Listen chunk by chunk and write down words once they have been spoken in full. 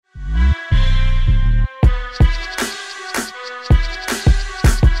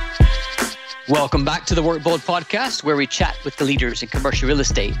Welcome back to the Work Bold podcast, where we chat with the leaders in commercial real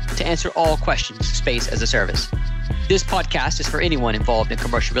estate to answer all questions space as a service. This podcast is for anyone involved in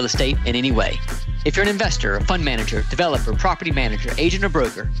commercial real estate in any way. If you're an investor, a fund manager, developer, property manager, agent, or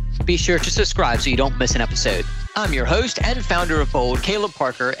broker, be sure to subscribe so you don't miss an episode. I'm your host and founder of Bold, Caleb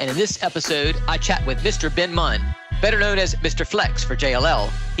Parker, and in this episode, I chat with Mr. Ben Munn, better known as Mr. Flex for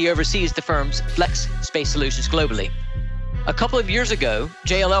JLL. He oversees the firm's Flex Space Solutions globally. A couple of years ago,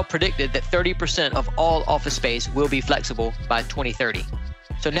 JLL predicted that 30% of all office space will be flexible by 2030.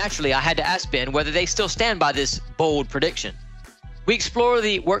 So naturally, I had to ask Ben whether they still stand by this bold prediction. We explore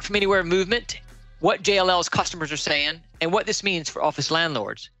the work from anywhere movement, what JLL's customers are saying, and what this means for office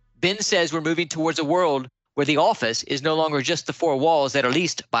landlords. Ben says we're moving towards a world where the office is no longer just the four walls that are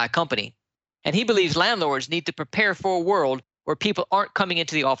leased by a company. And he believes landlords need to prepare for a world where people aren't coming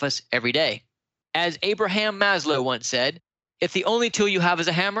into the office every day. As Abraham Maslow once said, if the only tool you have is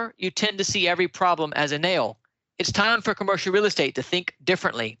a hammer, you tend to see every problem as a nail. It's time for commercial real estate to think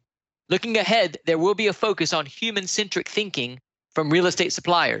differently. Looking ahead, there will be a focus on human-centric thinking from real estate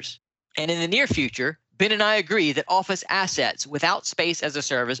suppliers. And in the near future, Ben and I agree that office assets without space as a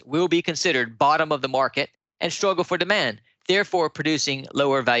service will be considered bottom of the market and struggle for demand, therefore producing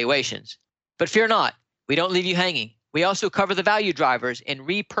lower valuations. But fear not, we don't leave you hanging. We also cover the value drivers in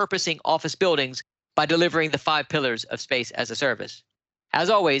repurposing office buildings by delivering the 5 pillars of space as a service. As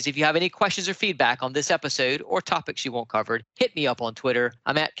always, if you have any questions or feedback on this episode or topics you want covered, hit me up on Twitter.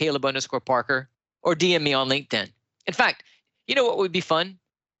 I'm at Caleb_Parker, or DM me on LinkedIn. In fact, you know what would be fun?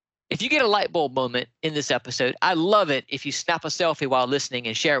 If you get a light bulb moment in this episode, I love it if you snap a selfie while listening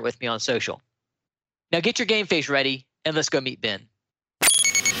and share it with me on social. Now get your game face ready and let's go meet Ben.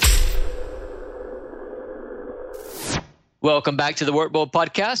 Welcome back to the Work Bold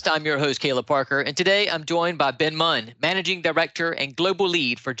podcast. I'm your host, Caleb Parker, and today I'm joined by Ben Munn, Managing Director and Global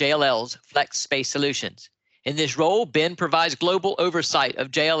Lead for JLL's Flex Space Solutions. In this role, Ben provides global oversight of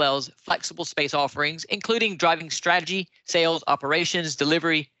JLL's flexible space offerings, including driving strategy, sales, operations,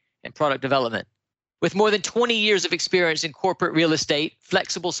 delivery, and product development. With more than 20 years of experience in corporate real estate,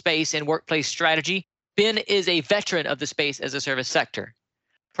 flexible space, and workplace strategy, Ben is a veteran of the space as a service sector.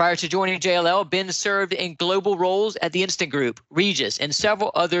 Prior to joining JLL, Ben served in global roles at the Instant Group, Regus, and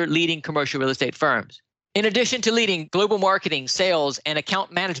several other leading commercial real estate firms. In addition to leading global marketing, sales, and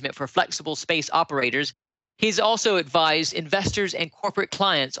account management for flexible space operators, he's also advised investors and corporate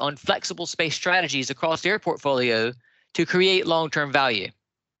clients on flexible space strategies across their portfolio to create long-term value.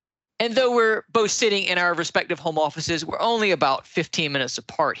 And though we're both sitting in our respective home offices, we're only about 15 minutes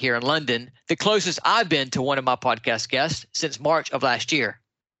apart here in London, the closest I've been to one of my podcast guests since March of last year.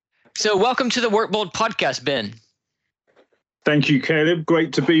 So welcome to the Work Bold podcast, Ben. Thank you, Caleb.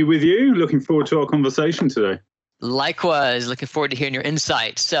 Great to be with you. Looking forward to our conversation today. Likewise, looking forward to hearing your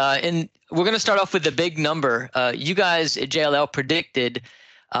insights. And we're going to start off with the big number. You guys at JLL predicted,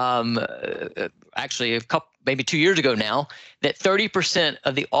 actually maybe 2 years ago now, that 30%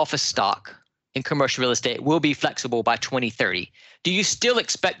 of the office stock in commercial real estate will be flexible by 2030. Do you still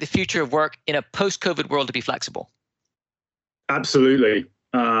expect the future of work in a post-COVID world to be flexible? Absolutely.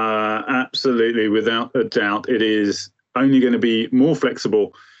 Absolutely, without a doubt. It is only going to be more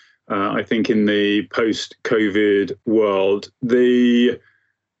flexible, I think, in the post-COVID world. The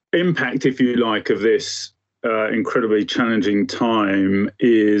impact, if you like, of this incredibly challenging time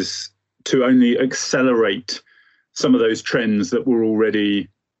is to only accelerate some of those trends that were already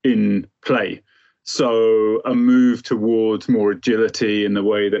in play. So a move towards more agility in the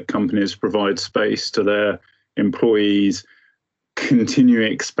way that companies provide space to their employees,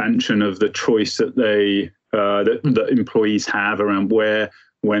 continuing expansion of the choice that that employees have around where,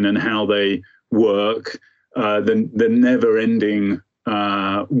 when, and how they work, the never-ending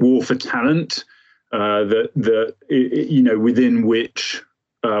war for talent, within which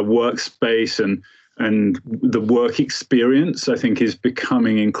workspace and the work experience, I think, is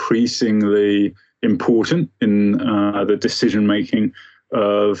becoming increasingly important in the decision making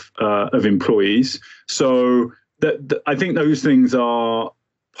of employees. So I think those things are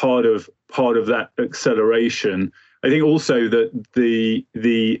part of that acceleration. I think also that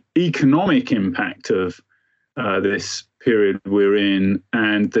the economic impact of this period we're in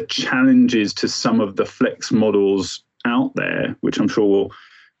and the challenges to some of the flex models out there, which I'm sure we'll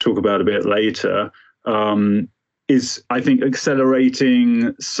talk about a bit later, is, I think,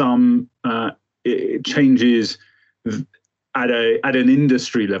 accelerating some changes at an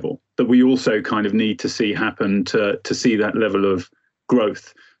industry level that we also kind of need to see happen to see that level of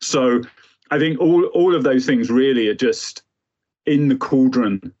growth. So I think all of those things really are just in the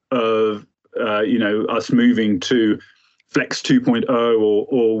cauldron of us moving to Flex 2.0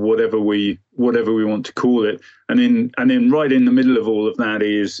 or whatever we want to call it, and then right in the middle of all of that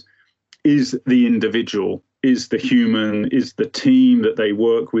is the individual, is the human, is the team that they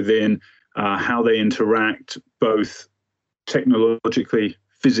work within, how they interact both technologically,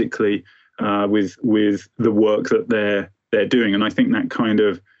 physically, with the work that they're doing. And I think that kind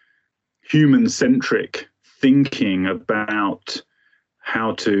of human-centric thinking about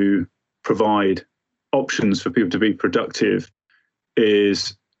how to provide options for people to be productive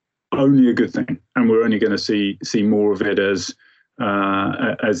is only a good thing, and we're only going to see more of it as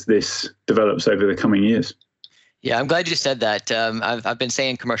this develops over the coming years. Yeah, I'm glad you said that. I've been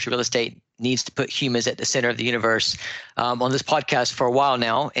saying commercial real estate needs to put humans at the center of the universe on this podcast for a while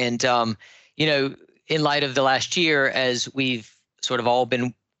now, and in light of the last year, as we've sort of all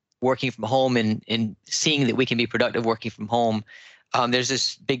been working from home and seeing that we can be productive working from home, there's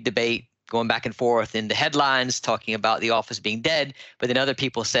this big debate going back and forth in the headlines talking about the office being dead, but then other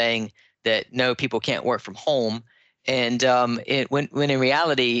people saying that no, people can't work from home. And when in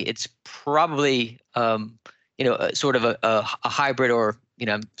reality, it's probably sort of a hybrid, or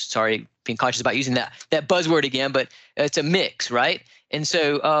I'm sorry, being conscious about using that buzzword again, but it's a mix, right? And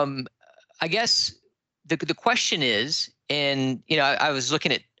so I guess the question is, and I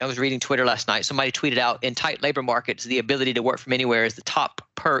was reading Twitter last night. Somebody tweeted out, in tight labor markets, the ability to work from anywhere is the top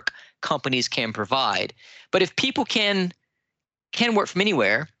perk companies can provide. But if people can work from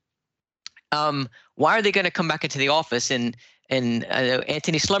anywhere, why are they going to come back into the office? And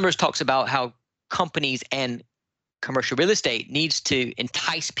Anthony Slumbers talks about how companies and commercial real estate needs to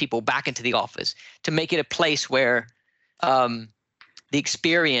entice people back into the office to make it a place where the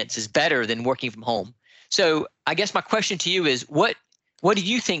experience is better than working from home. So I guess my question to you is, what do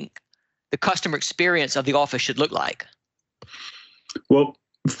you think the customer experience of the office should look like? Well,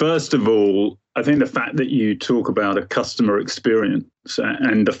 first of all, I think the fact that you talk about a customer experience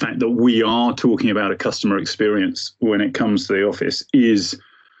and the fact that we are talking about a customer experience when it comes to the office is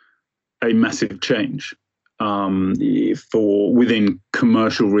a massive change for within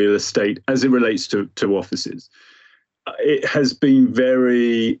commercial real estate as it relates to offices. It has been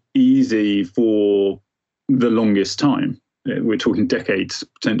very easy for the longest time. We're talking decades,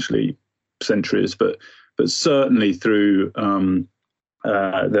 potentially centuries, but certainly through the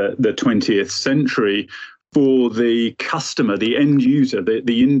 20th century, for the customer, the end user,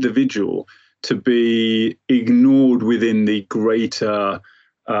 the individual, to be ignored within the greater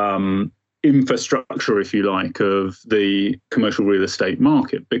infrastructure, if you like, of the commercial real estate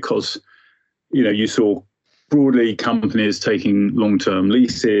market, because you saw broadly companies taking long-term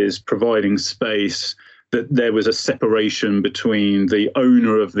leases, providing space, that there was a separation between the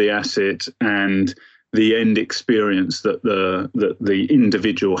owner of the asset and the end experience that the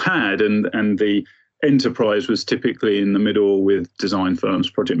individual had, and the enterprise was typically in the middle with design firms,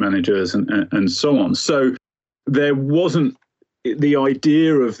 project managers, and so on. So there wasn't the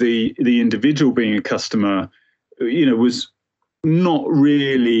idea of the individual being a customer, was not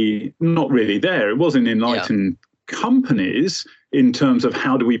really there. It wasn't enlightened companies in terms of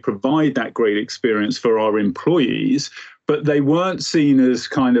how do we provide that great experience for our employees, but they weren't seen as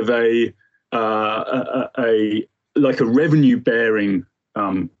kind of a revenue bearing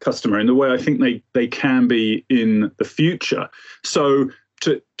customer in the way I think they can be in the future. So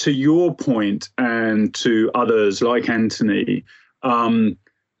to your point, and to others like Anthony,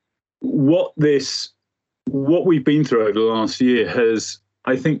 what we've been through over the last year has,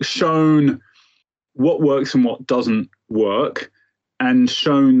 I think, shown what works and what doesn't work, and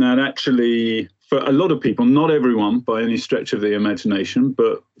shown that actually for a lot of people, not everyone by any stretch of the imagination,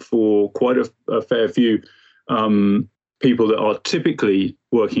 but for quite a fair few people that are typically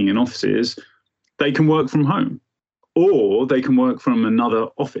working in offices, they can work from home, or they can work from another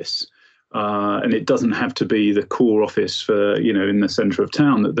office. And it doesn't have to be the core office for, in the center of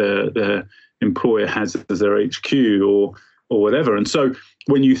town that their employer has as their HQ or whatever. And so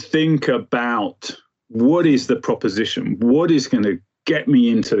when you think about what is the proposition, what is going to get me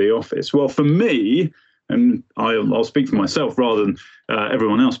into the office? Well, for me, and I'll speak for myself rather than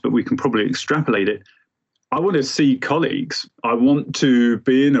everyone else, but we can probably extrapolate it. I want to see colleagues. I want to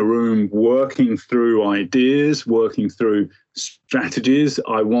be in a room working through ideas, working through strategies.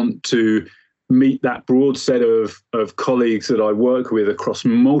 I want to meet that broad set of colleagues that I work with across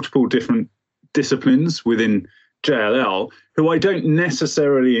multiple different disciplines within JLL, who I don't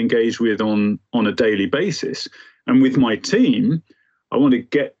necessarily engage with on a daily basis. And with my team, I want to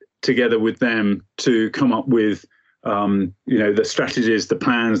get together with them to come up with the strategies, the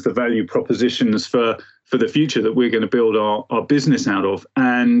plans, the value propositions for the future that we're going to build our business out of.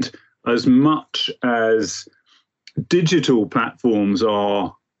 And as much as digital platforms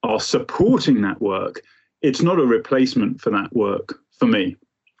are supporting that work, it's not a replacement for that work for me.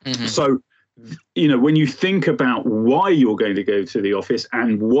 Mm-hmm. So, when you think about why you're going to go to the office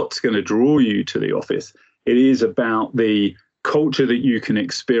and what's going to draw you to the office, it is about the culture that you can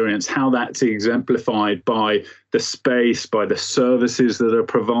experience, how that's exemplified by the space, by the services that are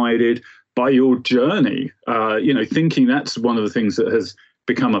provided, by your journey. Thinking that's one of the things that has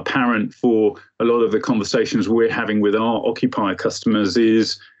become apparent for a lot of the conversations we're having with our occupier customers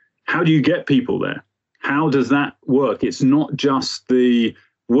is, how do you get people there? How does that work? It's not just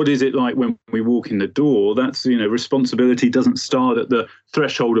what is it like when we walk in the door? That's, responsibility doesn't start at the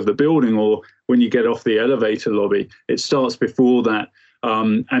threshold of the building or when you get off the elevator lobby. It starts before that.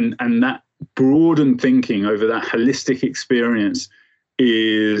 And that broadened thinking over that holistic experience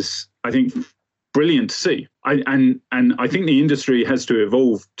is, I think, brilliant to see. And I think the industry has to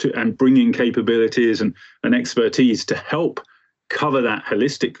evolve and bring in capabilities and expertise to help cover that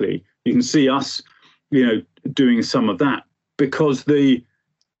holistically. You can see us, doing some of that, because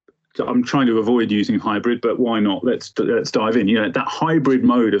I'm trying to avoid using hybrid, but why not? Let's dive in. That hybrid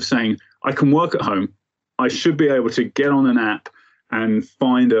mode of saying, I can work at home. I should be able to get on an app and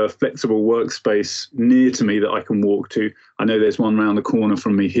find a flexible workspace near to me that I can walk to. I know there's one around the corner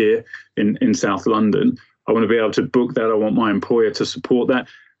from me here in South London. I want to be able to book that. I want my employer to support that.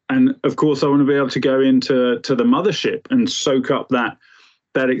 And of course, I want to be able to go into the mothership and soak up that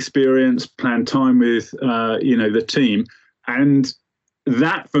experience, plan time with the team. And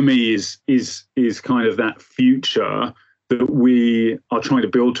that for me is kind of that future that we are trying to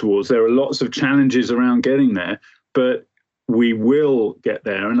build towards. There are lots of challenges around getting there, but we will get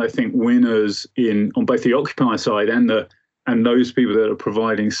there. And I think winners on both the occupier side and those people that are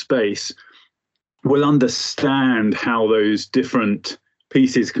providing space will understand how those different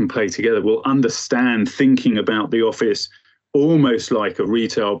pieces can play together. Will understand thinking about the office almost like a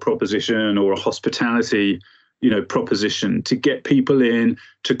retail proposition or a hospitality proposition, to get people in,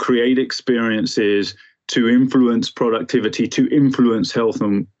 to create experiences, to influence productivity, to influence health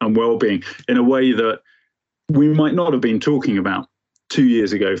and well-being in a way that we might not have been talking about 2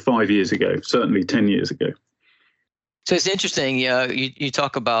 years ago, 5 years ago, certainly 10 years ago. So it's interesting. You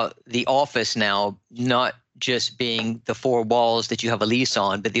talk about the office now not just being the four walls that you have a lease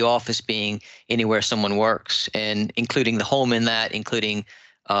on, but the office being anywhere someone works, and including the home in that, including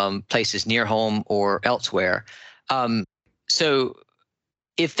places near home or elsewhere. So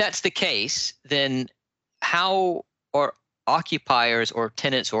if that's the case, then how are occupiers or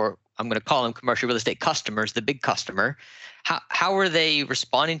tenants, or I'm going to call them commercial real estate customers, the big customer, how are they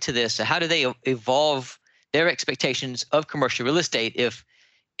responding to this? How do they evolve their expectations of commercial real estate if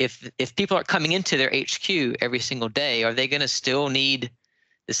people are coming into their HQ every single day? Are they going to still need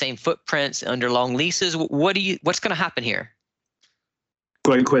the same footprints under long leases? What's going to happen here?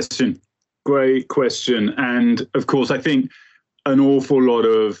 Great question. And of course, I think an awful lot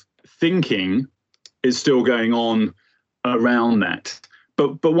of thinking is still going on around that.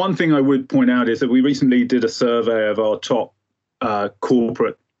 But one thing I would point out is that we recently did a survey of our top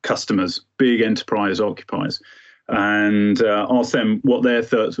corporate customers, big enterprise occupiers, and asked them what their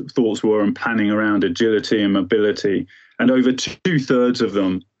thoughts were on planning around agility and mobility. And over 2/3 of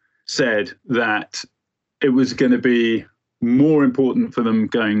them said that it was going to be more important for them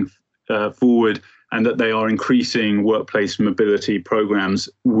going forward, and that they are increasing workplace mobility programs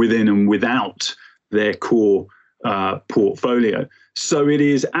within and without their core portfolio. So it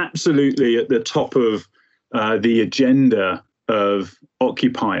is absolutely at the top of the agenda of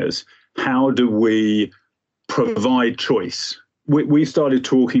occupiers. How do we provide choice? We started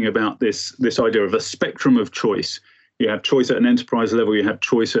talking about this idea of a spectrum of choice. You have choice at an enterprise level, you have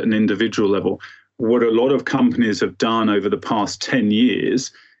choice at an individual level. What a lot of companies have done over the past 10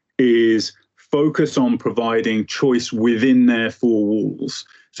 years is focus on providing choice within their four walls.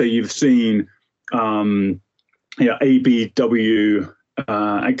 So you've seen ABW,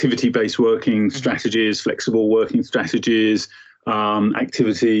 activity-based working strategies, flexible working strategies,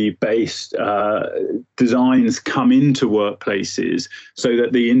 activity-based designs come into workplaces so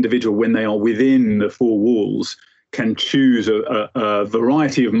that the individual, when they are within the four walls, can choose a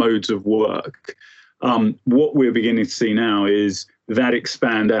variety of modes of work. What we're beginning to see now is that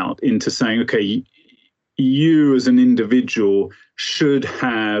expand out into saying, okay, you as an individual should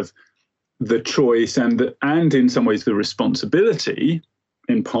have the choice and in some ways the responsibility,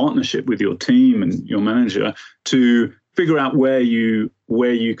 in partnership with your team and your manager, to figure out where you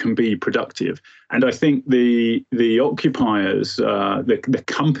can be productive. And I think the occupiers, the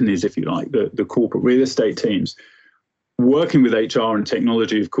companies, if you like, the corporate real estate teams, working with HR and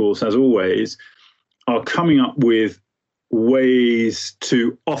technology, of course, as always, are coming up with ways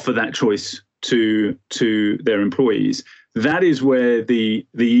to offer that choice to their employees. That is where the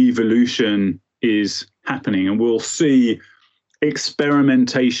evolution is happening, and we'll see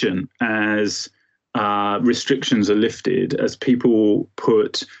experimentation as restrictions are lifted, as people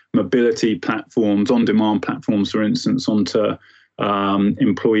put mobility platforms, on-demand platforms, for instance, onto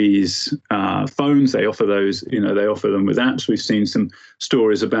employees' phones. They offer those, they offer them with apps. We've seen some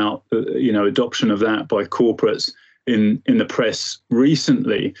stories about, adoption of that by corporates in the press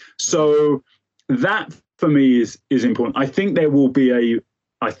recently. So that for me is important. I think there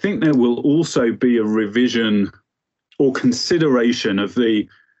will also be a revision or consideration of the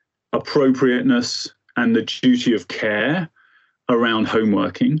appropriateness and the duty of care around home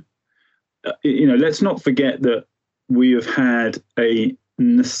working. Let's not forget that we have had a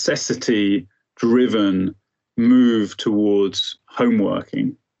necessity-driven move towards home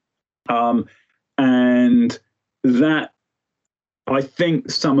working. And that, I think,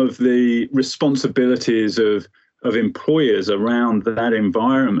 some of the responsibilities of employers around that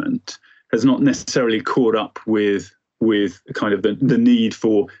environment has not necessarily caught up with kind of the need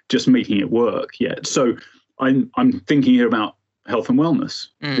for just making it work yet. So I'm thinking here about health and wellness,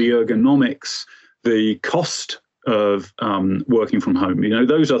 the ergonomics, the cost of working from home.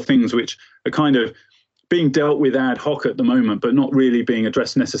 Those are things which are kind of being dealt with ad hoc at the moment, but not really being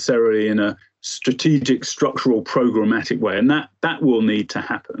addressed necessarily in a strategic, structural, programmatic way. And that will need to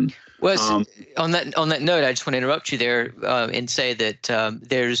happen. Well, on that note, I just want to interrupt you there and say that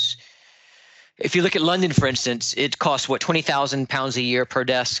there's, if you look at London, for instance, it costs £20,000 a year per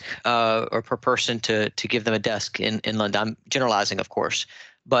desk or per person to give them a desk in London. I'm generalizing, of course,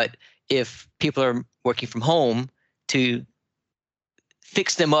 but if people are working from home, to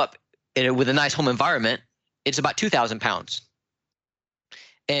fix them up with a nice home environment, it's about £2,000.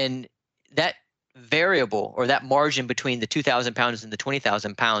 And that variable, or that margin between the £2,000 and the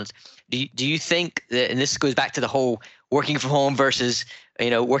 £20,000, do you think that, and this goes back to the whole working from home versus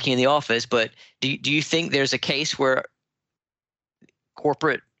working in the office, but do you think there's a case where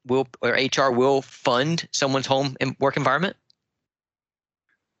corporate will or HR will fund someone's home and work environment?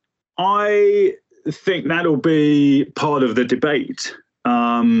 I think that'll be part of the debate.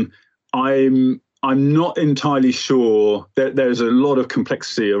 I'm not entirely sure that there's a lot of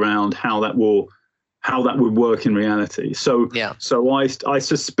complexity around how that would work in reality. So I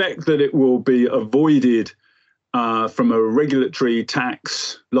suspect that it will be avoided from a regulatory,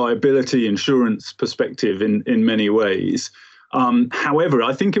 tax, liability, insurance perspective in many ways. However,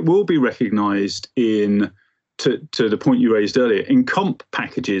 I think it will be recognised to the point you raised earlier, in comp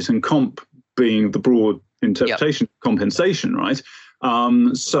packages, and comp being the broad interpretation, compensation, right?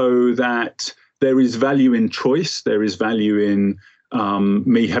 So that there is value in choice, there is value in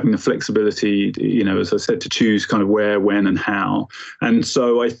me having the flexibility, as I said, to choose kind of where, when, and how. And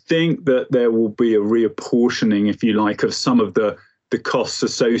so I think that there will be a reapportioning, if you like, of some of the costs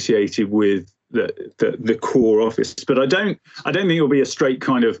associated with the core office. But I don't think it'll be a straight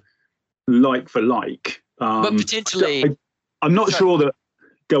kind of like for like. But potentially, I'm not sure that.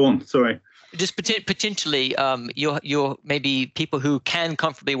 Go on. Sorry. Just potentially, you'll maybe people who can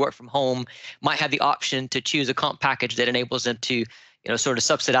comfortably work from home might have the option to choose a comp package that enables them to, sort of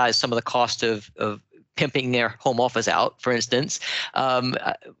subsidize some of the cost of pimping their home office out, for instance,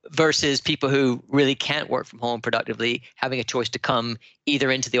 versus people who really can't work from home productively, having a choice to come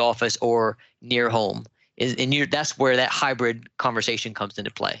either into the office or near home. That's where that hybrid conversation comes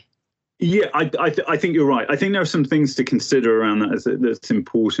into play. Yeah, I think you're right. I think there are some things to consider around that that's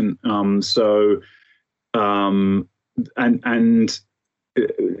important. One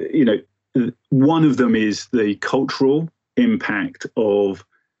of them is the cultural impact of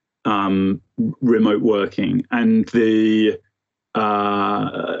remote working and the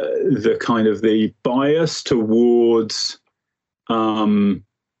kind of the bias towards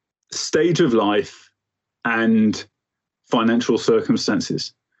stage of life and financial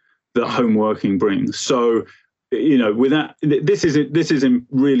circumstances that home working brings. So, with that, this is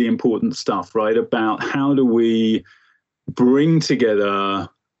really important stuff, right? About how do we bring together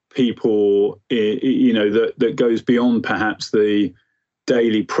people, that goes beyond perhaps the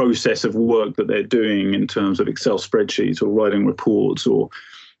daily process of work that they're doing in terms of Excel spreadsheets or writing reports or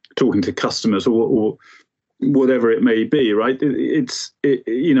talking to customers or whatever it may be, right? I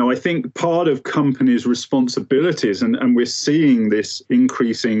think part of companies' responsibilities, and we're seeing this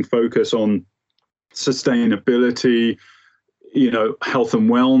increasing focus on sustainability, health and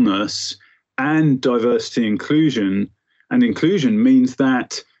wellness, and diversity inclusion. And inclusion means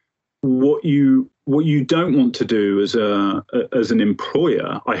that what you don't want to do as an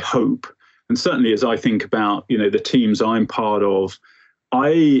employer, I hope, and certainly as I think about, the teams I'm part of,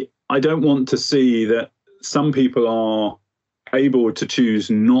 I don't want to see that some people are able to choose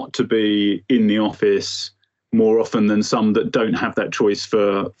not to be in the office more often than some that don't have that choice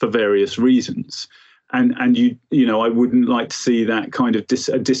for various reasons. And I wouldn't like to see that kind of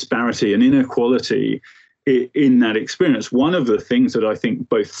disparity and inequality in that experience. One of the things that I think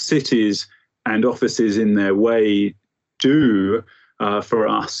both cities and offices in their way do for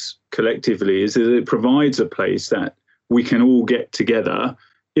us collectively is that it provides a place that we can all get together,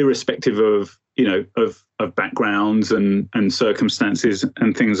 irrespective of backgrounds and circumstances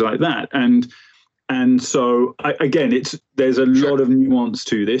and things like that. And so again, there's a lot of nuance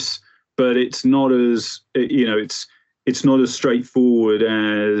to this, but it's not as it's not as straightforward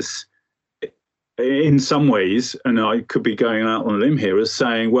as, in some ways, and I could be going out on a limb here, as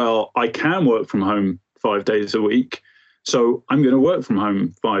saying, well, I can work from home 5 days a week, so I'm going to work from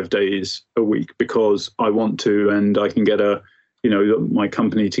home 5 days a week because I want to, and I can get my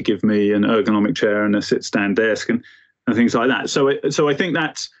company to give me an ergonomic chair and a sit-stand desk and things like that. So I think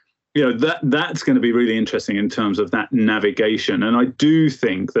that's that's going to be really interesting in terms of that navigation. And I do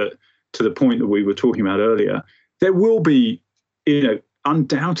think that, to the point that we were talking about earlier, there will be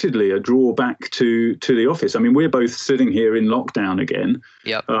undoubtedly a drawback to the office. I mean, we're both sitting here in lockdown again.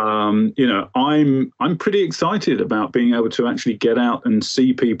 Yep. I'm pretty excited about being able to actually get out and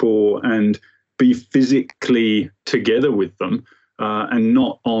see people and be physically together with them, and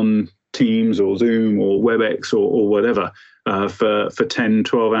not on Teams or Zoom or WebEx or whatever for 10,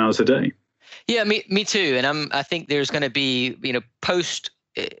 12 hours a day. Yeah, me too. And I think there's going to be, post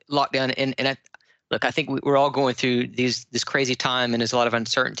lockdown, and look, I think we're all going through this crazy time, and there's a lot of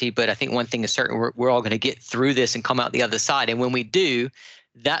uncertainty. But I think one thing is certain: we're all going to get through this and come out the other side. And when we do,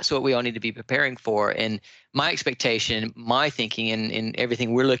 that's what we all need to be preparing for. And my expectation, my thinking, and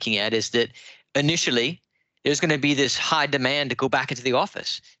everything we're looking at is that initially there's going to be this high demand to go back into the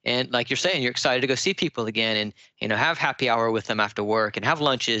office. And like you're saying, you're excited to go see people again and have happy hour with them after work and have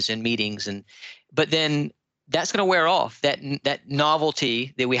lunches and meetings. But then that's going to wear off. That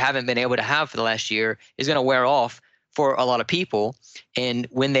novelty that we haven't been able to have for the last year is going to wear off for a lot of people. And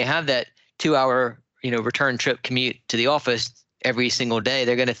when they have that 2-hour, return trip commute to the office every single day,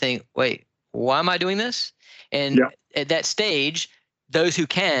 they're going to think, wait, why am I doing this? And at that stage, those who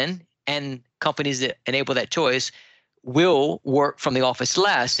can, and companies that enable that choice, will work from the office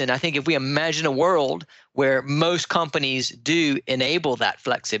less. And I think if we imagine a world where most companies do enable that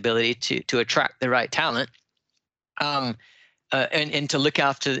flexibility to attract the right talent, and to look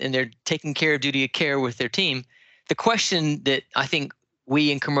after, and they're taking care of duty of care with their team, the question that I think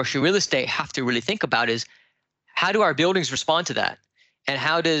we in commercial real estate have to really think about is, how do our buildings respond to that? And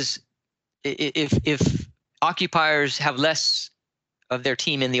how does, if occupiers have less of their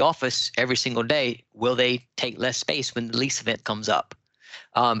team in the office every single day, will they take less space when the lease event comes up?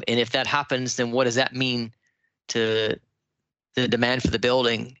 And if that happens, then what does that mean to the demand for the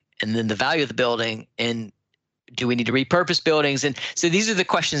building, and then the value of the building? And do we need to repurpose buildings? And so these are the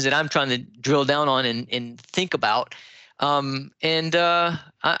questions that I'm trying to drill down on and think about. I'm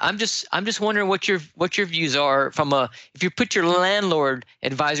just wondering what your views are if you put your landlord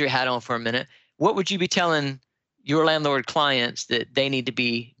advisory hat on for a minute, what would you be telling your landlord clients that they need to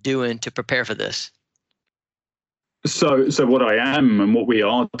be doing to prepare for this? So what I am and what we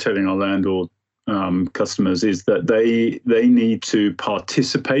are telling our landlord customers is that they need to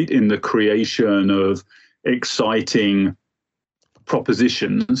participate in the creation of exciting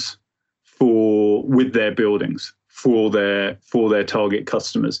propositions with their buildings for their target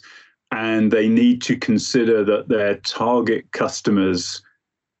customers, and they need to consider that their target customers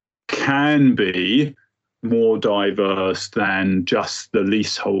can be more diverse than just the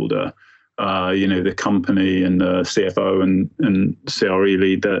leaseholder, the company and the CFO and CRE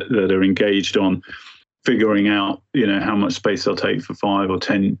lead that are engaged on figuring out, how much space they'll take for 5 or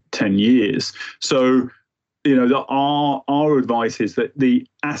 10 years. So, our advice is that the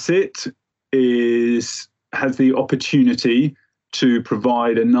asset has the opportunity to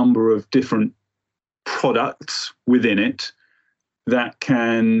provide a number of different products within it that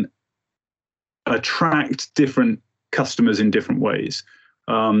can attract different customers in different ways.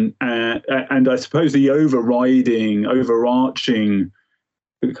 And I suppose the overarching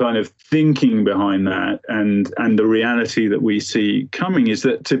kind of thinking behind that and the reality that we see coming is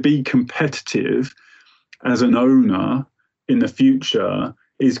that to be competitive as an owner in the future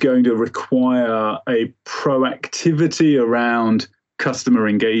is going to require a proactivity around customer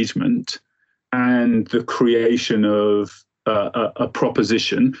engagement and the creation of a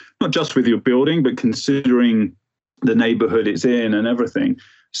proposition, not just with your building, but considering the neighborhood it's in and everything,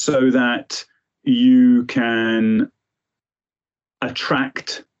 so that you can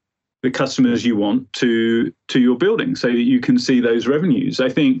attract the customers you want to your building, so that you can see those revenues. I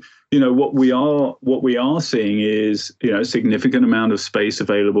think, what we are seeing is, a significant amount of space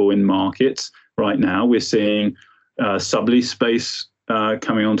available in markets right now. We're seeing sublease space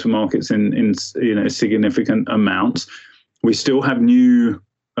coming onto markets in significant amounts. We still have new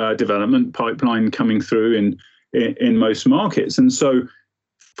development pipeline coming through in most markets, and so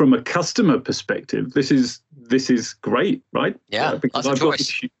from a customer perspective, this is great, right? Yeah, because lots of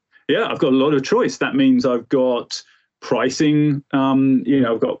choice. I've got a lot of choice. That means I've got pricing.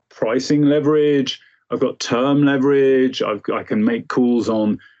 I've got pricing leverage. I've got term leverage. I can make calls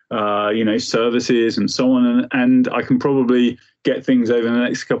on services and so on, and I can probably get things over the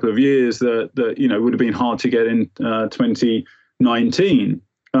next couple of years that would have been hard to get in 2019.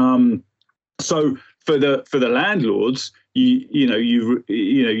 So for the landlords,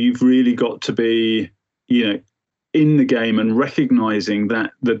 you've really got to be in the game and recognizing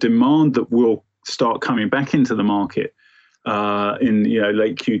that the demand that will start coming back into the market in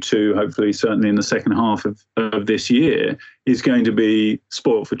late Q2, hopefully certainly in the second half of this year, is going to be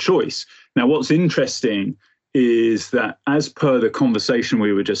spoiled for choice. Now, what's interesting is that, as per the conversation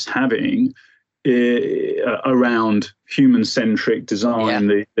we were just having around human-centric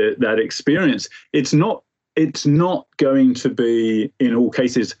design, that experience, it's not going to be, in all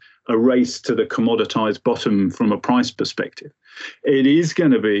cases, a race to the commoditized bottom from a price perspective. It is going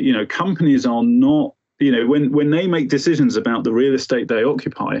to be, companies are not, when they make decisions about the real estate they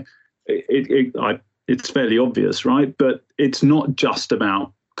occupy, it's fairly obvious, right? But it's not just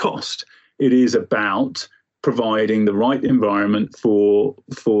about cost. It is about providing the right environment for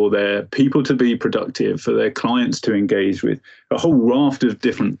their people to be productive, for their clients to engage with. A whole raft of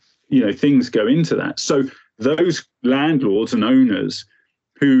different, things go into that. So those landlords and owners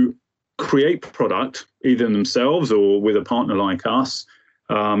who create product, either themselves or with a partner like us,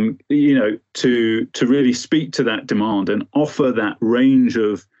 to really speak to that demand and offer that range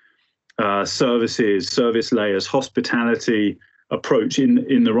of services, service layers, hospitality approach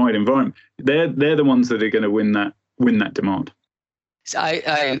in the right environment, they're the ones that are going to win that demand. So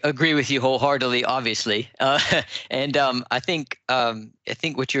I agree with you wholeheartedly, obviously, and I think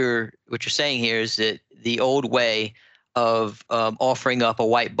what you're saying here is that the old way of offering up a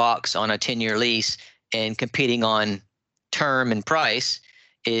white box on a 10-year lease and competing on term and price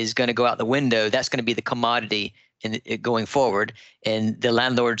is going to go out the window. That's going to be the commodity going forward, and the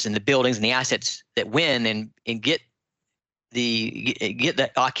landlords and the buildings and the assets that win and get the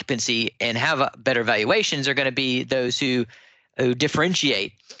occupancy and have better valuations are going to be those who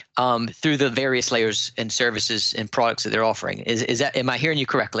differentiate through the various layers and services and products that they're offering. Is that, am I hearing you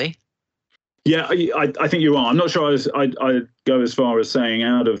correctly? Yeah, I think you are. I'm not sure I'd go as far as saying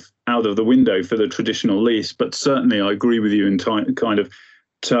out of the window for the traditional lease, but certainly I agree with you in kind of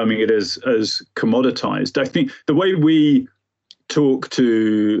terming it as commoditized. I think the way we talk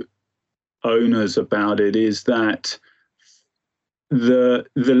to owners about it is that the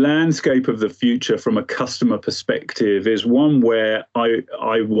landscape of the future from a customer perspective is one where I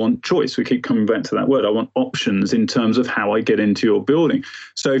want choice. We keep coming back to that word. I want options in terms of how I get into your building.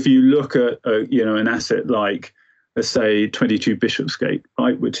 So if you look at an asset like, let's say, 22 Bishopsgate,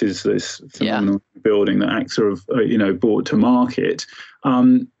 right, which is this phenomenal building that AXA have brought to market,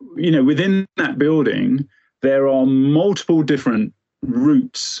 within that building there are multiple different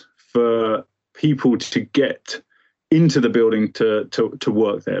routes for people to get into the building to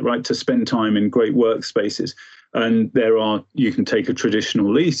work there, right? To spend time in great workspaces. And you can take a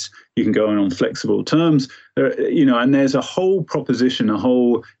traditional lease, you can go in on flexible terms, and there's a whole proposition, a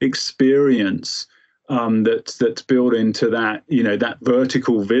whole experience that's built into that, that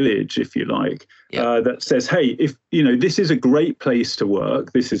vertical village, if you like, that says, hey, if, this is a great place to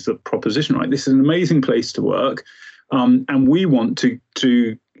work, this is the proposition, right? This is an amazing place to work. And we want to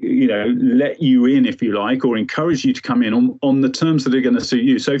let you in, if you like, or encourage you to come in on the terms that are going to suit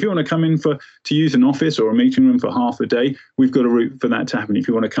you. So if you want to come in to use an office or a meeting room for half a day, we've got a route for that to happen. If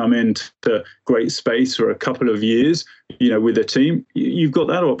you want to come in to great space for a couple of years, with a team, you've got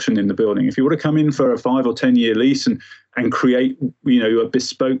that option in the building. If you want to come in for a 5 or 10 year lease and create, a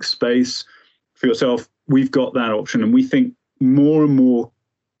bespoke space for yourself, we've got that option. And we think more and more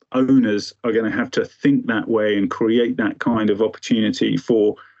owners are going to have to think that way and create that kind of opportunity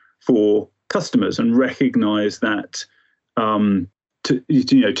for customers, and recognize that, to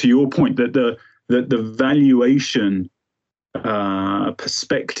your point, that the valuation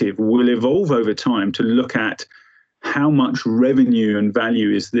perspective will evolve over time to look at how much revenue and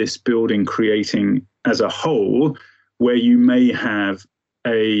value is this building creating as a whole, where you may have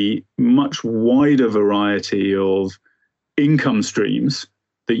a much wider variety of income streams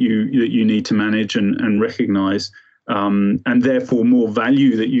that you need to manage and recognize, and therefore more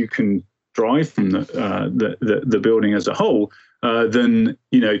value that you can drive from the building as a whole than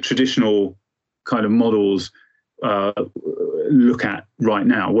traditional kind of models look at right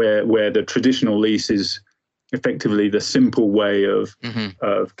now, where the traditional lease is effectively the simple way of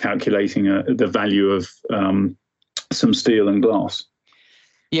calculating the value of some steel and glass.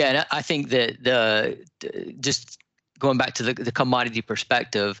 Yeah, and I think that just going back to the commodity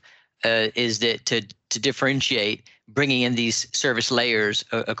perspective is that to differentiate, bringing in these service layers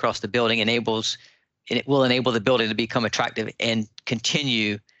across the building will enable the building to become attractive and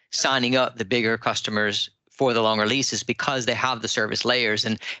continue signing up the bigger customers for the longer leases because they have the service layers.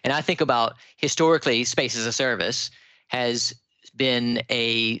 And I think about historically, space as a service has been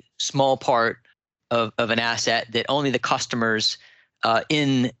a small part of an asset that only the customers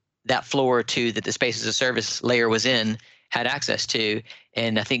in that floor or two that the space as a service layer was in had access to.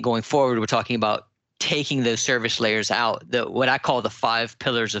 And I think going forward, we're talking about taking those service layers out, what I call the 5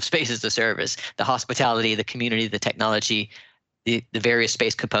 pillars of space as a service: the hospitality, the community, the technology, the various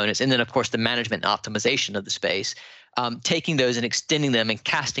space components, and then of course the management and optimization of the space, taking those and extending them and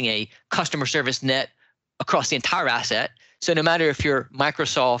casting a customer service net across the entire asset. So no matter if you're a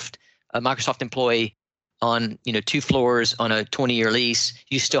Microsoft employee on 2 floors on a 20-year lease,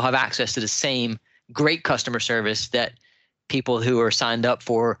 you still have access to the same great customer service that people who are signed up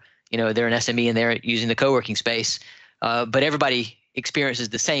for, they're an SME and they're using the co-working space, but everybody experiences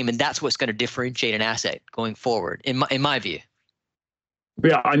the same, and that's what's going to differentiate an asset going forward, in my view.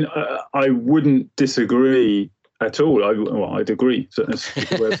 Yeah, I wouldn't disagree at all. I'd agree. So that's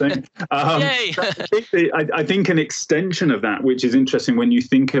the way of saying. I think an extension of that, which is interesting when you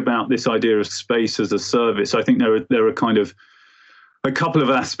think about this idea of space as a service, I think there are kind of a couple of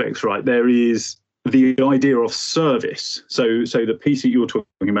aspects, right? There is the idea of service. So the piece that you're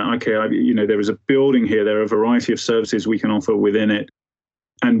talking about, okay, there is a building here, there are a variety of services we can offer within it.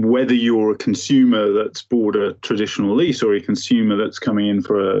 And whether you're a consumer that's bought a traditional lease or a consumer that's coming in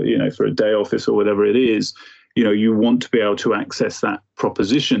for a day office or whatever it is, you want to be able to access that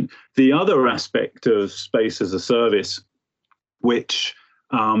proposition. The other aspect of space as a service, which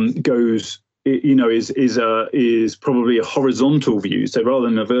goes, is probably a horizontal view. So rather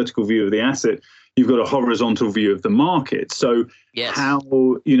than a vertical view of the asset, you've got a horizontal view of the market. So yes. How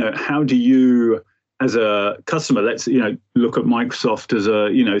do you, as a customer, let's look at Microsoft as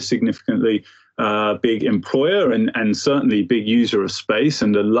a significantly big employer and certainly big user of space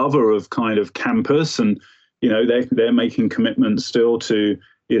and a lover of kind of campus, and they're making commitments still to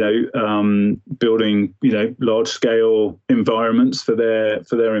building large scale environments for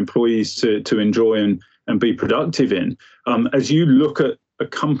their employees to enjoy and be productive in. As you look at a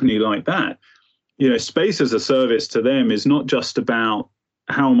company like that, space as a service to them is not just about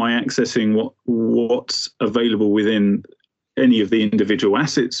how am I accessing what's available within any of the individual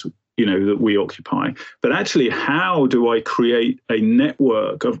assets, that we occupy, but actually how do I create a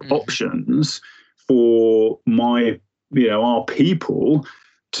network of options for our people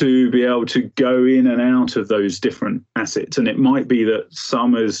to be able to go in and out of those different assets. And it might be that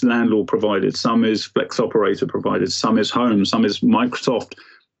some is landlord provided, some is flex operator provided, some is home, some is Microsoft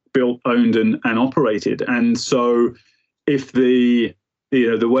built, owned and operated. And so if the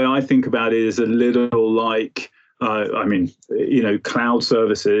way I think about it is a little like, cloud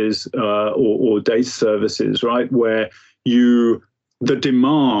services or data services, right? Where the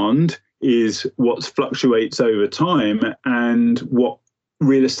demand is what fluctuates over time, and what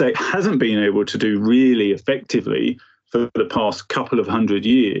real estate hasn't been able to do really effectively for the past couple of 100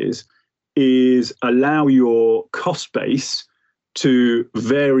 years is allow your cost base to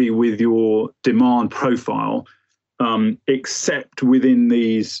vary with your demand profile, except within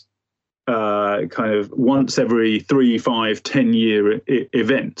these kind of once every 3, 5, 10-year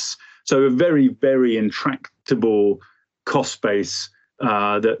events. So a very, very intractable cost base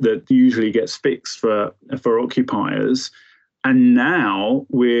that usually gets fixed for occupiers. And now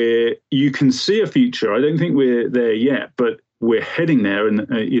you can see a future. I don't think we're there yet, but we're heading there, and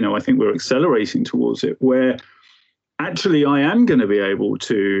I think we're accelerating towards it, where actually I am going to be able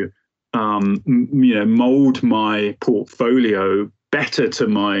to mold my portfolio better to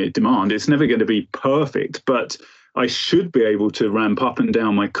my demand. It's never going to be perfect, but I should be able to ramp up and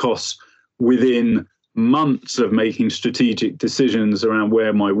down my costs within months of making strategic decisions around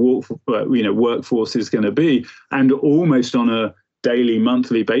where my workforce is going to be, and almost on a daily,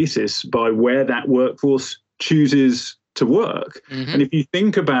 monthly basis by where that workforce chooses to work. Mm-hmm. And if you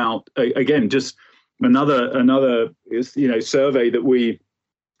think about, again, just another survey that we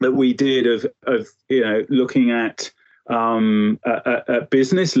that we did of looking at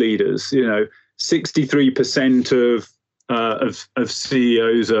business leaders. 63% of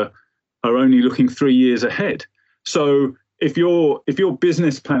CEOs are only looking 3 years ahead. So if your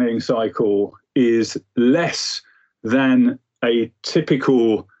business planning cycle is less than a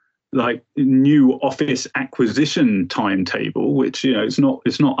typical like new office acquisition timetable, which it's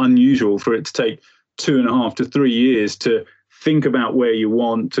not unusual for it to take 2.5 to 3 years to think about where you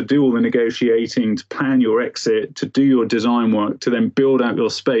want, to do all the negotiating, to plan your exit, to do your design work, to then build out your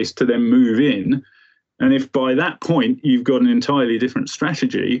space, to then move in. And if by that point you've got an entirely different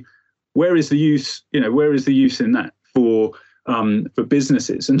strategy, where is the use? Where is the use in that for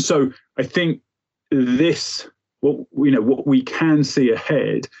businesses? And so I think what we can see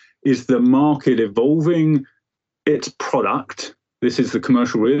ahead is the market evolving its product. This is the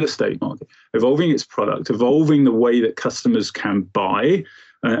commercial real estate market, evolving its product, evolving the way that customers can buy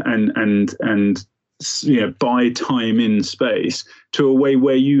and buy time in space to a way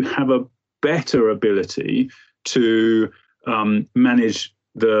where you have a better ability to manage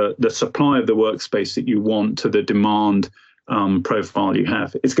the supply of the workspace that you want to the demand profile you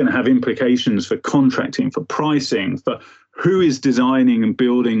have. It's going to have implications for contracting, for pricing, for who is designing and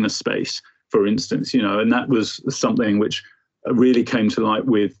building the space, for instance. And that was something which really came to light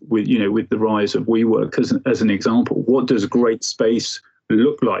with the rise of WeWork as an example. What does great space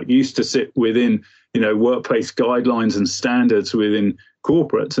look like? It used to sit within workplace guidelines and standards within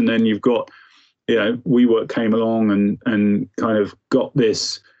corporates, and then you've got WeWork came along and kind of got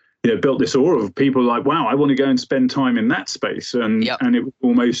this built this aura of people like, wow, I want to go and spend time in that space, and it was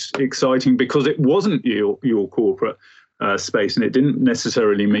almost exciting because it wasn't your corporate space, and it didn't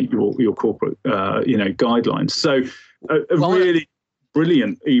necessarily meet your corporate guidelines. So a really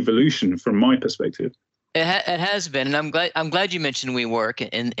brilliant evolution from my perspective. It has been, and I'm glad you mentioned WeWork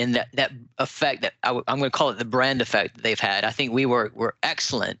and that effect that I'm going to call it the brand effect that they've had. I think WeWork were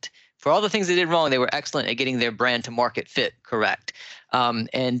excellent for all the things they did wrong. They were excellent at getting their brand to market fit correct. And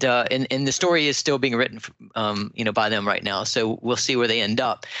the story is still being written, by them right now. So we'll see where they end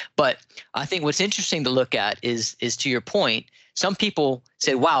up. But I think what's interesting to look at is to your point. Some people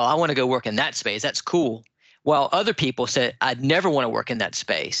say, "Wow, I want to go work in that space. That's cool." While other people said, "I'd never want to work in that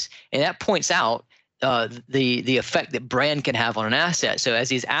space," and that points out the effect that brand can have on an asset. So as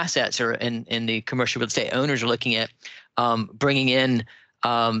these assets are in the commercial real estate owners are looking at bringing in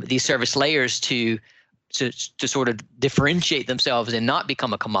these service layers to sort of differentiate themselves and not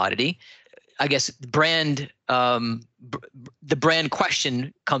become a commodity. I guess the brand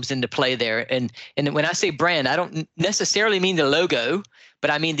question comes into play there. And when I say brand, I don't necessarily mean the logo,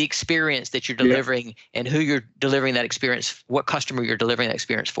 but I mean the experience that you're delivering and who you're delivering that experience, what customer you're delivering that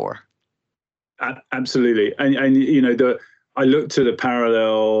experience for. Absolutely. And I look to the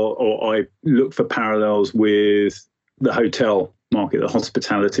parallel, or I look for parallels with the hotel market, the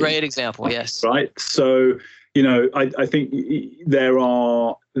hospitality. Great example, yes. Right. So, I think there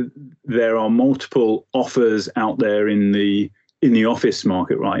are multiple offers out there in the office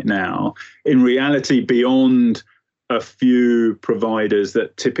market right now. In reality, beyond a few providers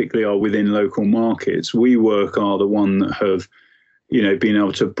that typically are within local markets, WeWork are the one that have, been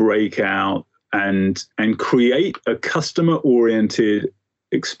able to break out and create a customer-oriented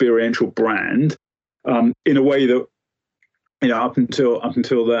experiential brand in a way that, up until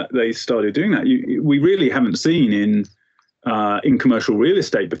that they started doing that, we really haven't seen in commercial real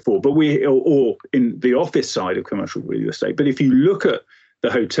estate before, but or in the office side of commercial real estate. But if you look at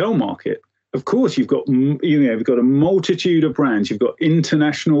the hotel market, of course, you've got a multitude of brands. You've got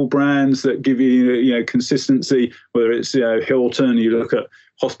international brands that give you consistency. Whether it's Hilton, you look at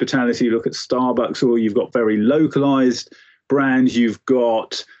hospitality, you look at Starbucks, or you've got very localized brands. You've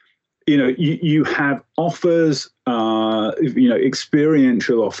got you have offers,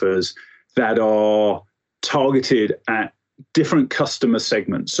 experiential offers that are targeted at different customer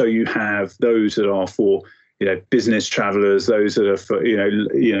segments. So you have those that are for business travelers, those that are for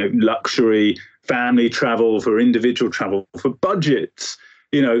luxury family travel, for individual travel, for budgets,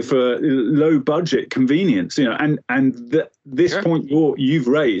 for low budget convenience, this Sure. point you've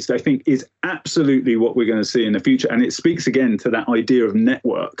raised, I think, is absolutely what we're going to see in the future. And it speaks again to that idea of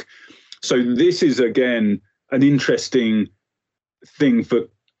network. So this is, again, an interesting thing for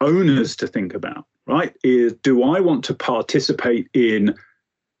owners to think about, right? Is, do I want to participate in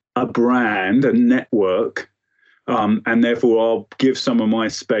a brand, a network, and therefore I'll give some of my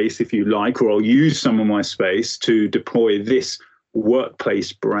space, if you like, or I'll use some of my space to deploy this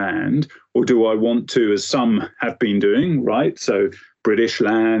workplace brand? Or do I want to, as some have been doing, right? So British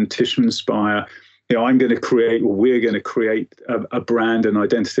Land, Tishman Speyer, I'm going to create, or we're going to create a brand and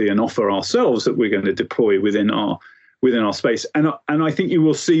identity and offer ourselves that we're going to deploy within our space. And I think you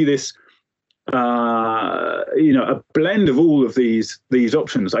will see this, a blend of all of these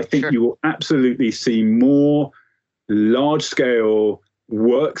options. I think you will absolutely see more large scale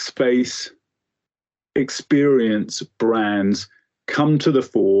workspace experience brands come to the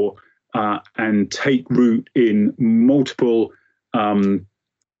fore and take root in multiple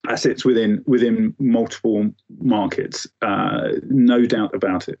assets within multiple markets. No doubt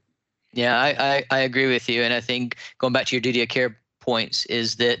about it. Yeah, I agree with you. And I think going back to your duty of care points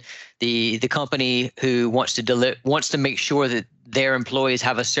is that the company who wants to make sure that their employees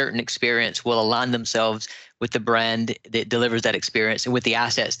have a certain experience will align themselves with the brand that delivers that experience and with the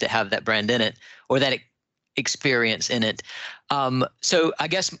assets that have that brand in it or that experience in it. So I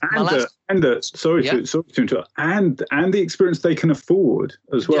guess sorry to interrupt, and the experience they can afford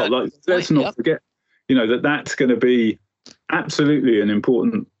as well. Let's not forget, that's going to be absolutely an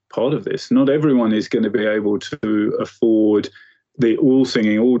important part of this. Not everyone is going to be able to afford the all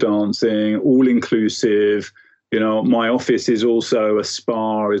singing, all dancing, all inclusive. My office is also a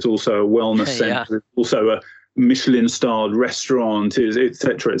spa, is also a wellness center, is also a Michelin-starred restaurant, is et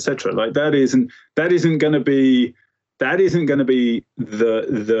cetera, et cetera. Like that isn't going to be the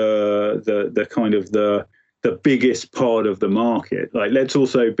kind of the biggest part of the market. Like, let's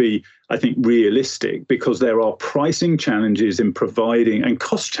also be, I think, realistic, because there are pricing challenges in providing and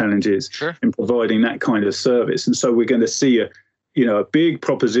cost challenges in providing that kind of service. And so we're going to see a big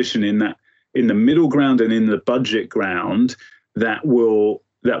proposition in the middle ground and in the budget ground that will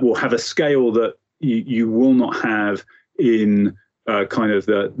have a scale that you will not have in kind of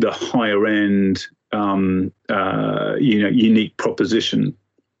the higher end, unique proposition.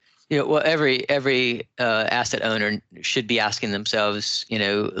 Well, every asset owner should be asking themselves,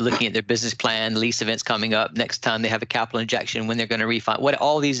 looking at their business plan, lease events coming up, next time they have a capital injection, when they're going to refinance,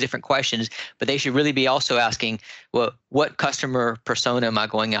 all these different questions. But they should really be also asking, well, what customer persona am I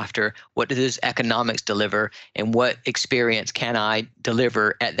going after? What do those economics deliver? And what experience can I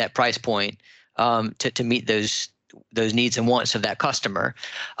deliver at that price point to meet those needs and wants of that customer?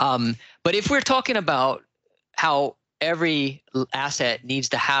 But if we're talking about how every asset needs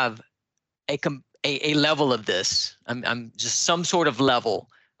to have a level of this, I'm just some sort of level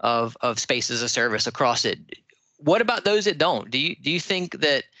of space as a service across it. What about those that don't? Do you think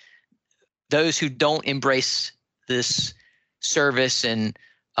that those who don't embrace this service and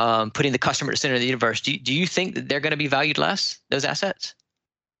putting the customer at the center of the universe, do you think that they're going to be valued less, those assets?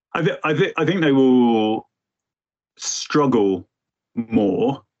 I think they will struggle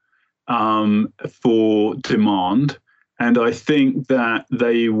more for demand. And I think that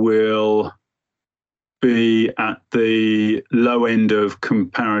they will be at the low end of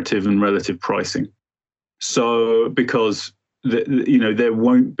comparative and relative pricing. So because there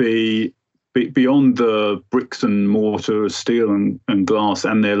won't be, beyond the bricks and mortar, steel and glass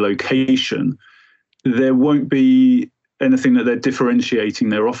and their location, there won't be anything that they're differentiating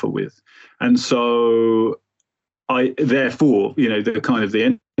their offer with. And so therefore, the kind of the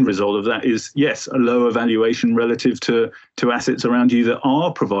end result of that is, yes, a lower valuation relative to assets around you that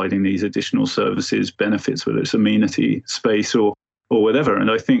are providing these additional services, benefits, whether it's amenity, space or whatever. And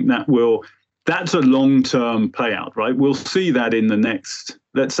I think that's a long-term play out, right? We'll see that in the next,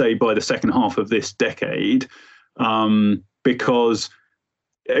 let's say by the second half of this decade, because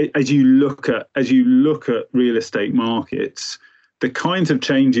as you look at real estate markets, the kinds of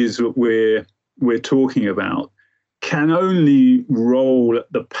changes that we're talking about can only roll at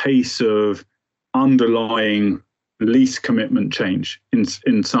the pace of underlying lease commitment change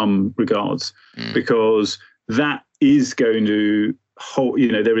in some regards, because that is going to hold,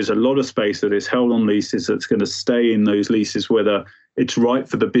 there is a lot of space that is held on leases that's going to stay in those leases, whether it's right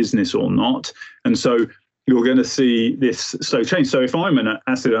for the business or not. And so you're going to see this slow change. So if I'm an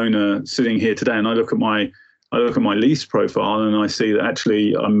asset owner sitting here today and I look at my lease profile and I see that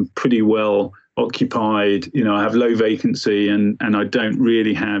actually I'm pretty well occupied, I have low vacancy and I don't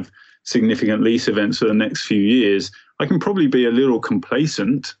really have significant lease events for the next few years, I can probably be a little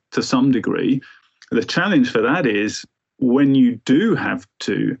complacent to some degree. The challenge for that is when you do have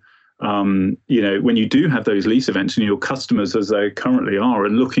to, when you do have those lease events and your customers, as they currently are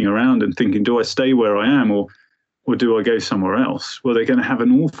looking around and thinking, do I stay where I am or do I go somewhere else? Well, they're going to have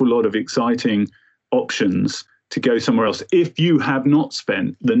an awful lot of exciting options to go somewhere else if you have not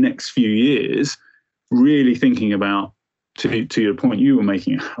spent the next few years really thinking about, to your point you were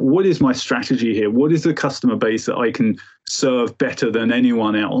making, what is my strategy here? What is the customer base that I can serve better than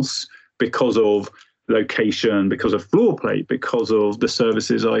anyone else because of location, because of floor plate, because of the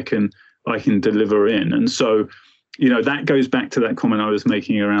services I can I can deliver in. And so, that goes back to that comment I was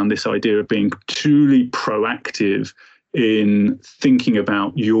making around this idea of being truly proactive in thinking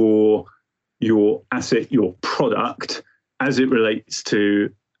about your asset, your product, as it relates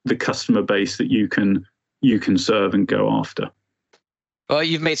to the customer base that you can serve and go after. Well,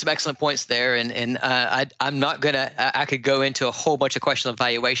 you've made some excellent points there, and I'm not gonna. I could go into a whole bunch of questions on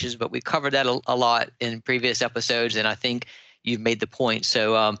valuations, but we covered that a lot in previous episodes, and I think you've made the point.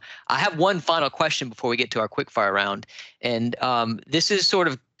 So I have one final question before we get to our quickfire round, and this is sort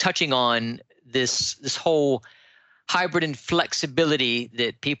of touching on this whole hybrid and flexibility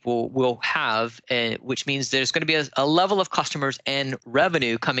that people will have, which means there's going to be a level of customers and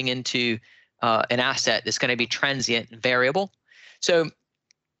revenue coming into an asset that's going to be transient and variable. So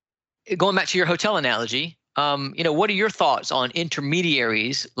going back to your hotel analogy, what are your thoughts on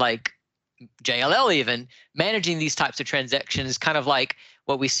intermediaries like JLL even managing these types of transactions, kind of like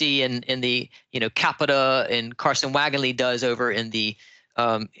what we see in the Capita and Carson Wagonly does over in the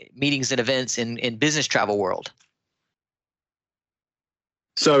meetings and events in business travel world?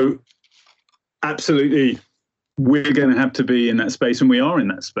 So absolutely, we're going to have to be in that space, and we are in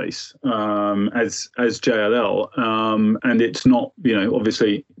that space as JLL. And it's not,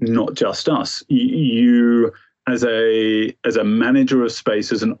 obviously not just us. You as a manager of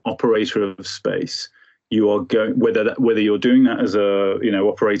space, as an operator of space, you are going, whether you're doing that as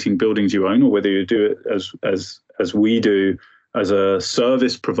operating buildings you own, or whether you do it as we do as a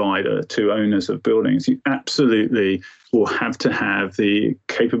service provider to owners of buildings, you absolutely will have to have the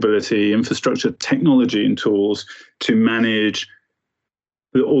capability, infrastructure, technology, and tools to manage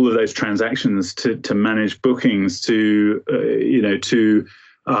all of those transactions, to manage bookings, to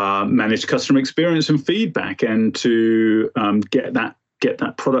manage customer experience and feedback, and to get that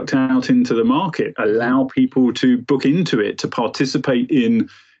product out into the market, allow people to book into it, to participate in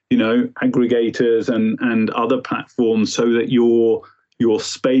aggregators and other platforms, so that your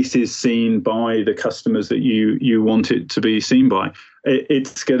space is seen by the customers that you want it to be seen by.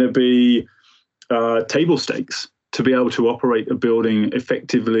 It's going to be table stakes to be able to operate a building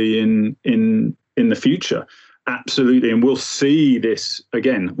effectively in the future. Absolutely, and we'll see this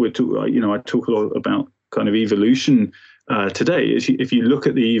again. I talk a lot about kind of evolution today. If you look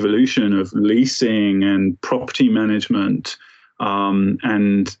at the evolution of leasing and property management, and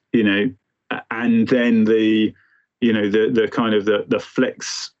then the kind of the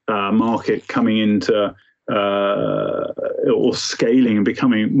flex market coming into or scaling and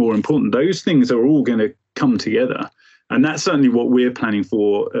becoming more important, those things are all going to come together. And that's certainly what we're planning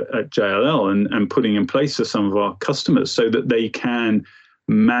for at JLL and putting in place for some of our customers, so that they can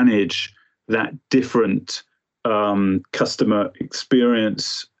manage that different customer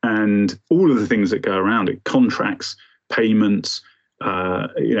experience and all of the things that go around it, contracts, payments,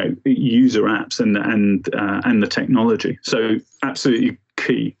 user apps, and the technology. So absolutely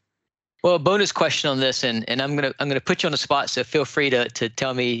key. Well, a bonus question on this, and I'm gonna put you on the spot, so feel free to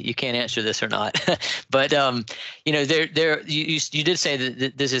tell me you can't answer this or not. But you did say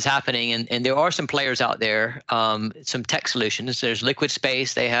that this is happening, and there are some players out there, some tech solutions. There's Liquid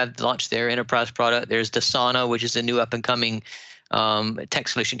Space; they have launched their enterprise product. There's Dasana, which is a new up and coming tech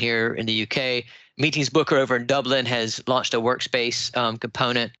solution here in the UK. Meetings Booker over in Dublin has launched a workspace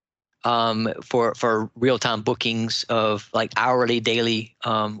component for real-time bookings of like hourly, daily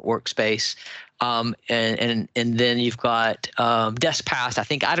workspace, and then you've got DeskPass, I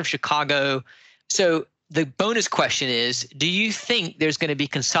think, out of Chicago. So the bonus question is: do you think there's going to be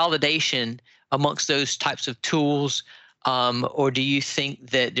consolidation amongst those types of tools, or do you think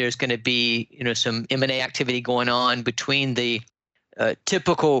that there's going to be some M&A activity going on between the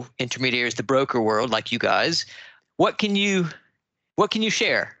typical intermediaries, the broker world, like you guys? What can you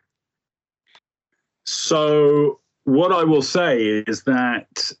share? So what I will say is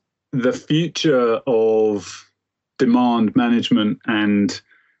that the future of demand management and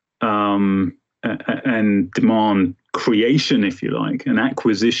demand creation, if you like, and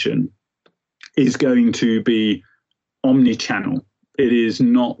acquisition, is going to be omni-channel. It is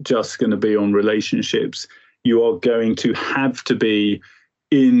not just going to be on relationships. You are going to have to be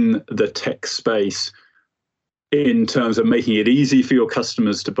in the tech space in terms of making it easy for your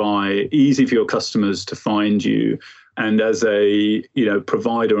customers to buy, easy for your customers to find you. And as a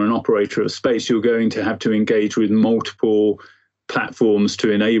provider and operator of space, you're going to have to engage with multiple platforms to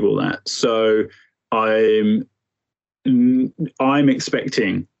enable that. So I'm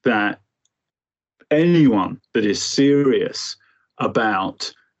expecting that anyone that is serious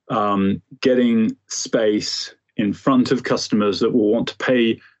about getting space in front of customers that will want to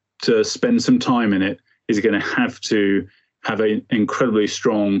pay to spend some time in it is going to have an incredibly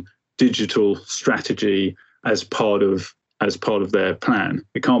strong digital strategy as part of their plan.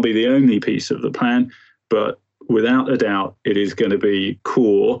 It can't be the only piece of the plan, but without a doubt, it is going to be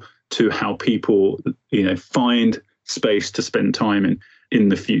core to how people, find space to spend time in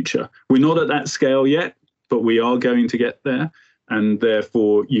the future. We're not at that scale yet, but we are going to get there, and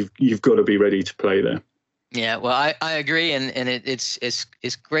therefore you've got to be ready to play there. Yeah, well, I agree, and it's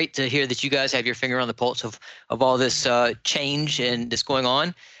great to hear that you guys have your finger on the pulse of all this change and this going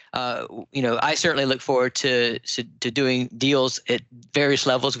on. I certainly look forward to doing deals at various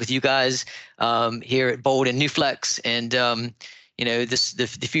levels with you guys here at Bold and Newflex, and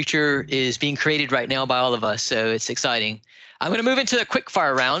the future is being created right now by all of us, so it's exciting. I'm going to move into the quick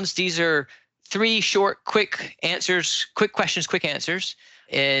fire rounds. These are 3 short, quick answers, quick questions, quick answers.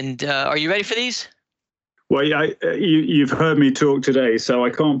 And are you ready for these? Well, yeah, you've heard me talk today, so I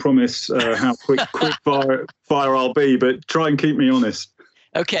can't promise how quick fire I'll be, but try and keep me honest.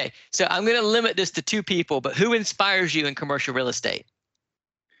 Okay, so I'm going to limit this to 2 people, but who inspires you in commercial real estate?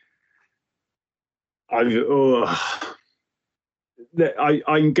 I'm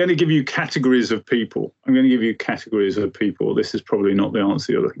going to give you categories of people. This is probably not the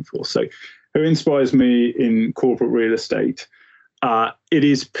answer you're looking for. So who inspires me in corporate real estate? It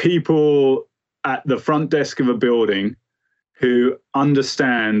is people at the front desk of a building who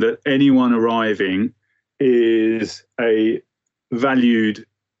understand that anyone arriving is a valued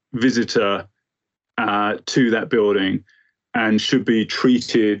visitor to that building and should be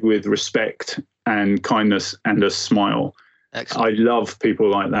treated with respect and kindness and a smile. Excellent. I love people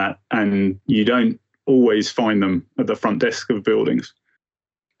like that, and you don't always find them at the front desk of buildings.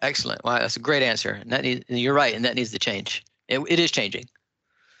 Excellent. Wow, that's a great answer. And you're right, and that needs to change. It is changing.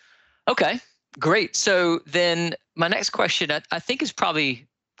 Okay, great. So then my next question, I think, is probably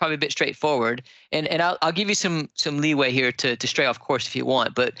a bit straightforward, and I'll give you some leeway here to stray off course if you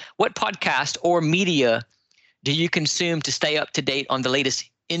want. But what podcast or media do you consume to stay up to date on the latest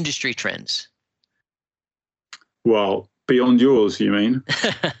industry trends? Well, beyond yours, you mean?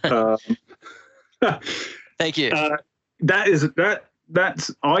 Thank you.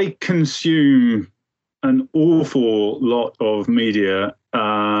 That's I consume an awful lot of media.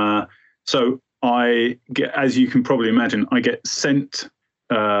 So I get, as you can probably imagine, I get sent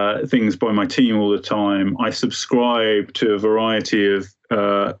things by my team all the time. I subscribe to a variety of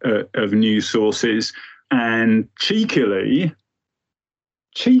news sources, and cheekily,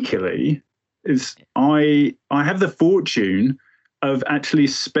 is I have the fortune of actually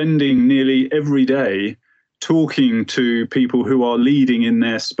spending nearly every day talking to people who are leading in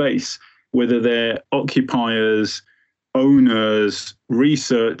their space, whether they're occupiers, owners,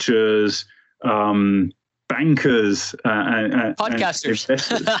 researchers, bankers,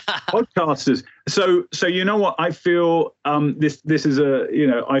 podcasters, and podcasters. So you know what? I feel this is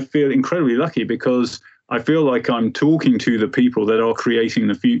I feel incredibly lucky because I feel like I'm talking to the people that are creating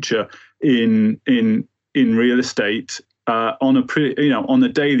the future in real estate on a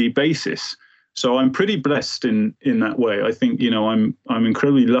daily basis. So I'm pretty blessed in that way. I think I'm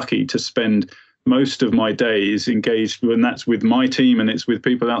incredibly lucky to spend most of my days engaged, and that's with my team, and it's with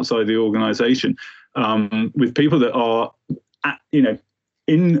people outside the organization, with people that are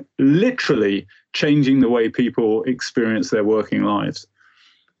in literally changing the way people experience their working lives.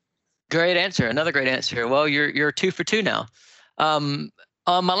 Great answer. Another great answer. Well, you're 2 for 2 now. My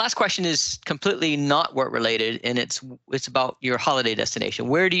last question is completely not work related, and it's about your holiday destination.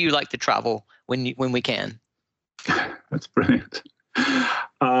 Where do you like to travel when we can? That's brilliant.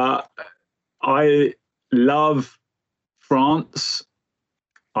 I love France.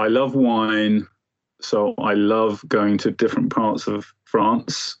 I love wine, so I love going to different parts of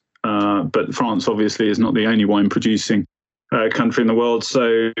France. But France obviously is not the only wine producing country in the world.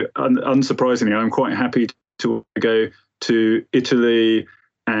 So unsurprisingly, I'm quite happy to go to Italy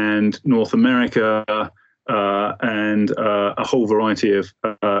and North America and a whole variety of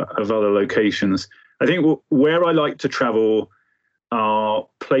other locations. I think where I like to travel are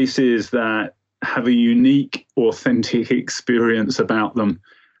places that have a unique, authentic experience about them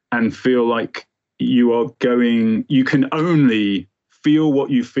and feel like you can only feel what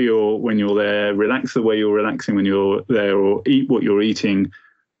you feel when you're there, relax the way you're relaxing when you're there, or eat what you're eating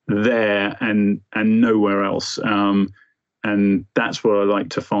there and nowhere else. And that's what I like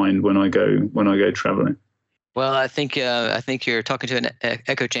to find when I go traveling. Well, I think you're talking to an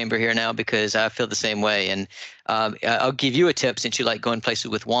echo chamber here now, because I feel the same way. And I'll give you a tip, since you like going places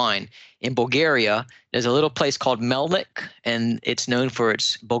with wine. In Bulgaria, there's a little place called Melnik, and it's known for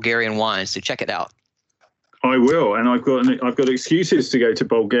its Bulgarian wine. So check it out. I will, and I've got excuses to go to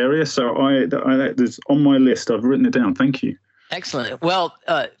Bulgaria, so that's on my list. I've written it down. Thank you. Excellent. Well,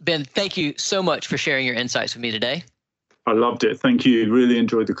 Ben, thank you so much for sharing your insights with me today. I loved it. Thank you. Really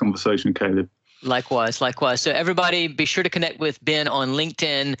enjoyed the conversation, Caleb. Likewise. So everybody, be sure to connect with Ben on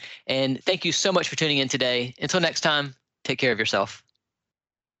LinkedIn. And thank you so much for tuning in today. Until next time, take care of yourself.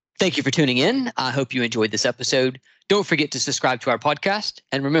 Thank you for tuning in. I hope you enjoyed this episode. Don't forget to subscribe to our podcast.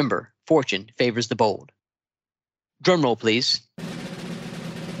 And remember, fortune favors the bold. Drum roll, please.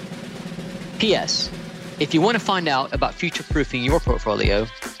 P.S. If you want to find out about future-proofing your portfolio,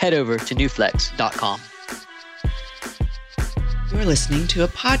 head over to newflex.com. You're listening to a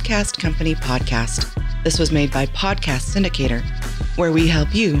Podcast Company podcast. This was made by Podcast Syndicator, where we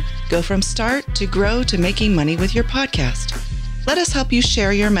help you go from start to grow to making money with your podcast. Let us help you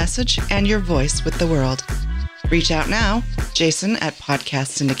share your message and your voice with the world. Reach out now, Jason at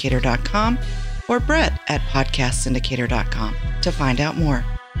podcastsyndicator.com or Brett at podcastsyndicator.com to find out more.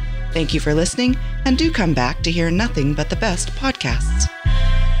 Thank you for listening, and do come back to hear nothing but the best podcasts.